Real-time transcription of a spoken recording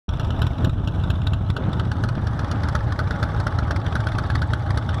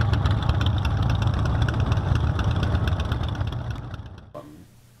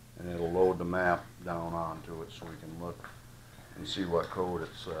see what code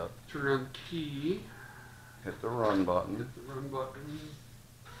it's set. Turn on the key. Hit the run button. Hit the run button.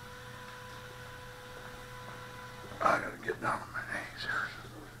 I gotta get down on my knees here.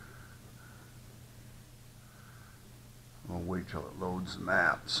 We'll wait till it loads the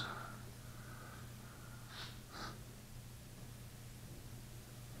maps.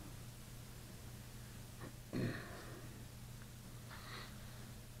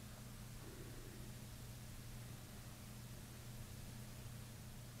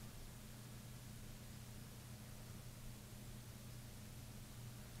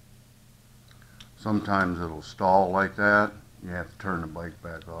 Sometimes it'll stall like that. You have to turn the bike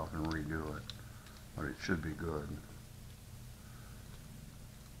back off and redo it, but it should be good.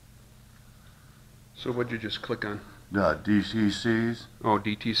 So what'd you just click on? The DCCs. Oh,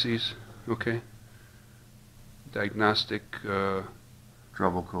 DTCs. Okay. Diagnostic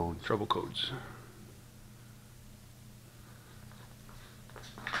Trouble codes. trouble codes.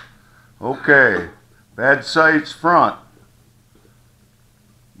 Okay. Bad sights front.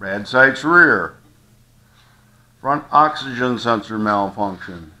 Bad sights rear. Front oxygen sensor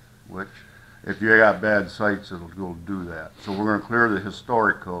malfunction, which if you got bad sights, it'll go do that. So we're going to clear the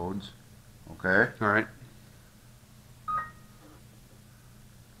historic codes. Okay. All right.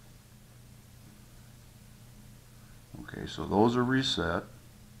 Okay, so those are reset.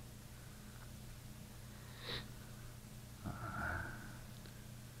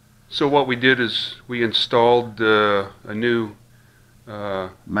 So what we did is we installed a new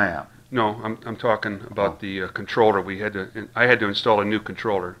Map. no, I'm talking about the controller. I had to install a new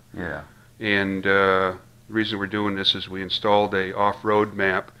controller. Yeah. And the reason we're doing this is we installed a off-road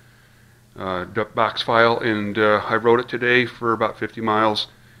map box file, and I wrote it today for about 50 miles,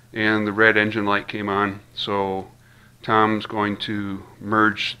 and the red engine light came on. So Tom's going to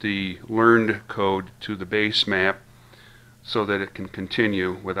merge the learned code to the base map so that it can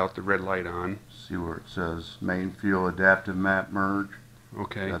continue without the red light on. See where it says main fuel adaptive map merge?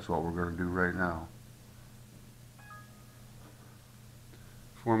 Okay. That's what we're going to do right now.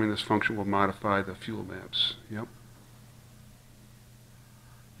 Forming this function will modify the fuel maps. Yep.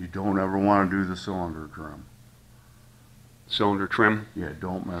 You don't ever want to do the cylinder trim. Cylinder trim. Yeah,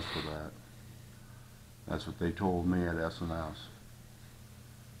 don't mess with that. That's what they told me at S&S.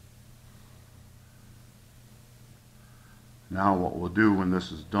 Now what we'll do when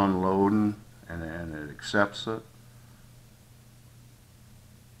this is done loading and it accepts it,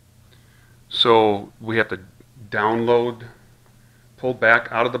 So we have to download, pull back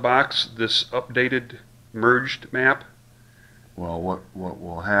out of the box this updated merged map. well, what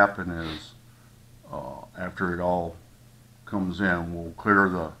will happen is after it all comes in, we'll clear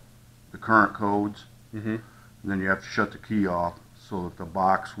the current codes. Mm-hmm. And then you have to shut the key off so that the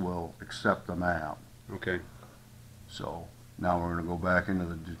box will accept the map. Okay. So now we're going to go back into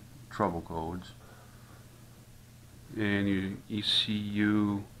the trouble codes. And you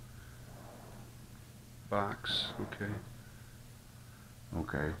ECU box. Okay.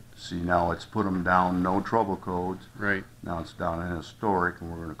 Okay, see now it's put them down no trouble codes. Right. Now it's down in historic,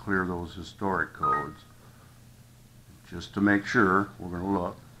 and we're going to clear those historic codes. Just to make sure, we're going to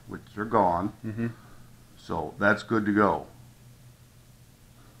look, which they're gone. Mm-hmm. So that's good to go.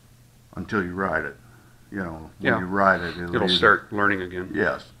 Until you ride it. You know, when Yeah. you ride it, It'll start learning again.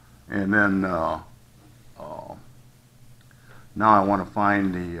 Yes. And then now I want to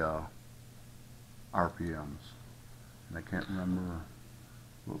find the RPMs. And I can't remember.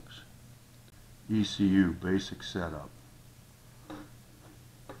 Whoops. ECU, basic setup.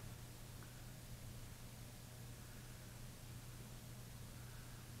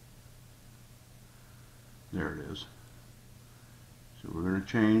 There it is. So we're going to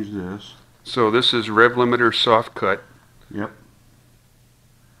change this. So this is rev limiter soft cut. Yep.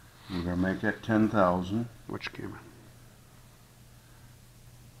 We're going to make that 10,000. Which camera?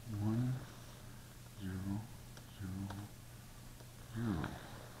 1, 0, 0, 0.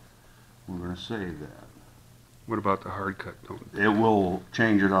 We're going to save that. What about the hard cut? It will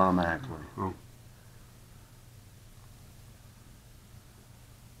change it automatically. Oh.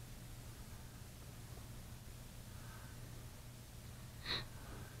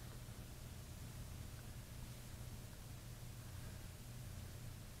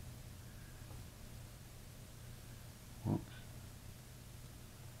 Whoops.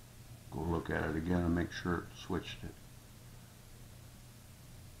 Go look at it again and make sure it switched it.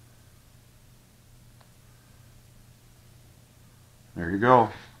 There you go.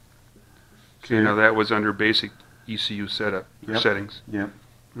 Okay, now that was under basic ECU setup Yep. settings. Yep.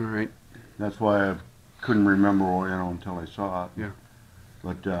 All right. That's why I couldn't remember, until I saw it. Yeah.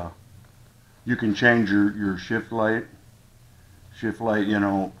 But you can change your shift light shift light, you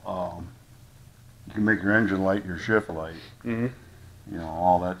know, you can make your engine light your shift light. Mm-hmm. You know,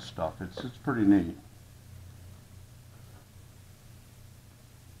 all that stuff. It's pretty neat.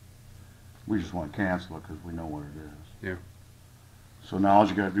 We just want to cancel it because we know what it is. Yeah. So now all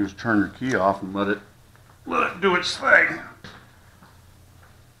you got to do is turn your key off and let it do its thing.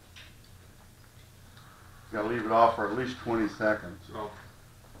 You got to leave it off for at least 20 seconds. Oh.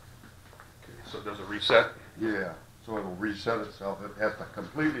 Okay, so does it reset? Yeah. So it'll reset itself. It has to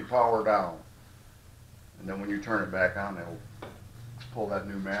completely power down. And then when you turn it back on, it'll pull that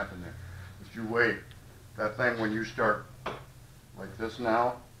new map in there. If you wait, that thing when you start like this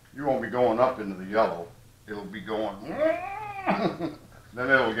now, you won't be going up into the yellow. It'll be going, then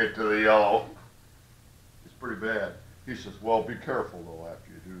it'll get to the yellow. It's pretty bad. He says, well, be careful though after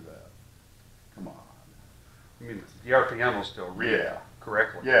you do that. Come on. I mean, the RPM will still read Yeah.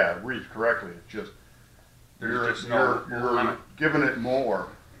 correctly. Yeah, it reads correctly. It's just, There's just no limit. giving it more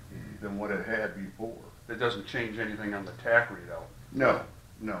than what it had before. It doesn't change anything on the TAC readout. No,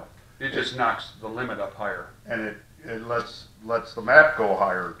 no. It just knocks the limit up higher. And it lets the map go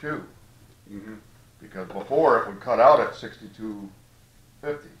higher too. Mm-hmm. Because before it would cut out at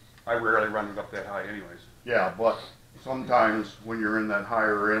 6250. I rarely run it up that high anyways. Yeah, but sometimes when you're in that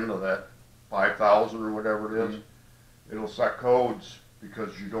higher end of that 5,000 or whatever it is, it'll set codes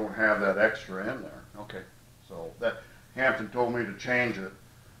because you don't have that extra in there. Okay. So that Hampton told me to change it,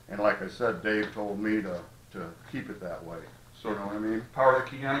 and like I said, Dave told me to keep it that way. So You know what I mean? power the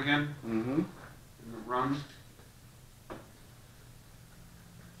key on again Mm-hmm. and run.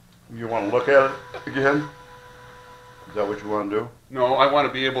 You want to look at it again? Is that what you want to do? No, I want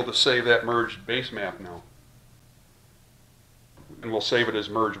to be able to save that merged base map now. And we'll save it as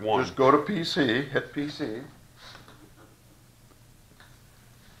merge 1. Just go to PC, hit PC.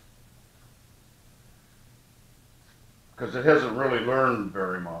 Because it hasn't really learned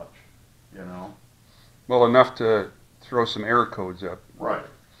very much, you know? Well, enough to throw some error codes up. Right.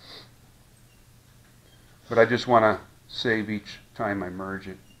 But I just want to save each time I merge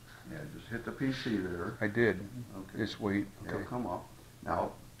it. Yeah, just hit the PC there. I did. Okay. Just wait. It'll Okay. come up.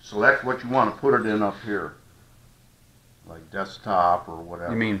 Now, select what you want to put it in up here. Like desktop or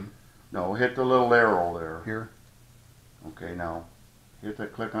whatever. You mean No, hit the little arrow there. here? Okay, now, hit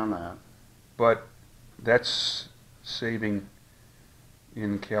that, click on that. But that's saving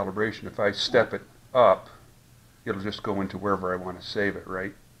in calibration. If I step it up, it'll just go into wherever I want to save it,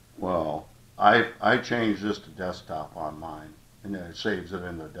 right? Well, I changed this to desktop on mine, and then it saves it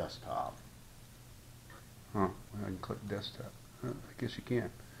in the desktop. Huh. I can click desktop. I guess you can.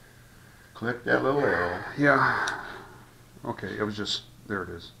 Click that little arrow. Yeah. Okay, it was just, there it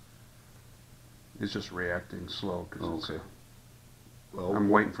is. It's just reacting slow. 'Cause Okay. it's, Well, I'm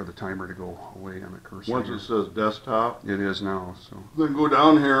waiting for the timer to go away on the cursor. once here. it says desktop, It is now, so then go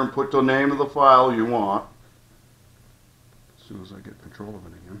down here and put the name of the file you want. as soon as I get control of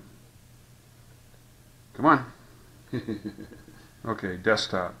it again. Come on. Okay,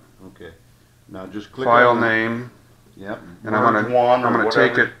 desktop. Okay. Now just click File on that. name. Yep. And I'm Merge one or gonna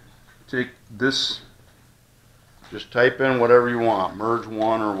take whatever. this, Just type in whatever you want. Merge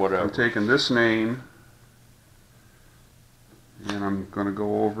one or whatever. I'm taking this name, and I'm gonna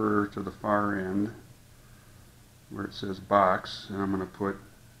go over to the far end where it says box, and I'm gonna put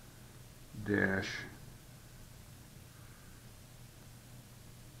dash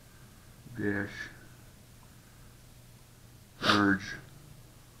merge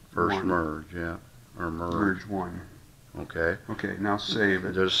First one. merge, yeah. Or merge. Merge 1. Okay. Okay, now save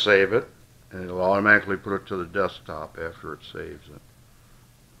it. Just save it, and it'll automatically put it to the desktop after it saves it.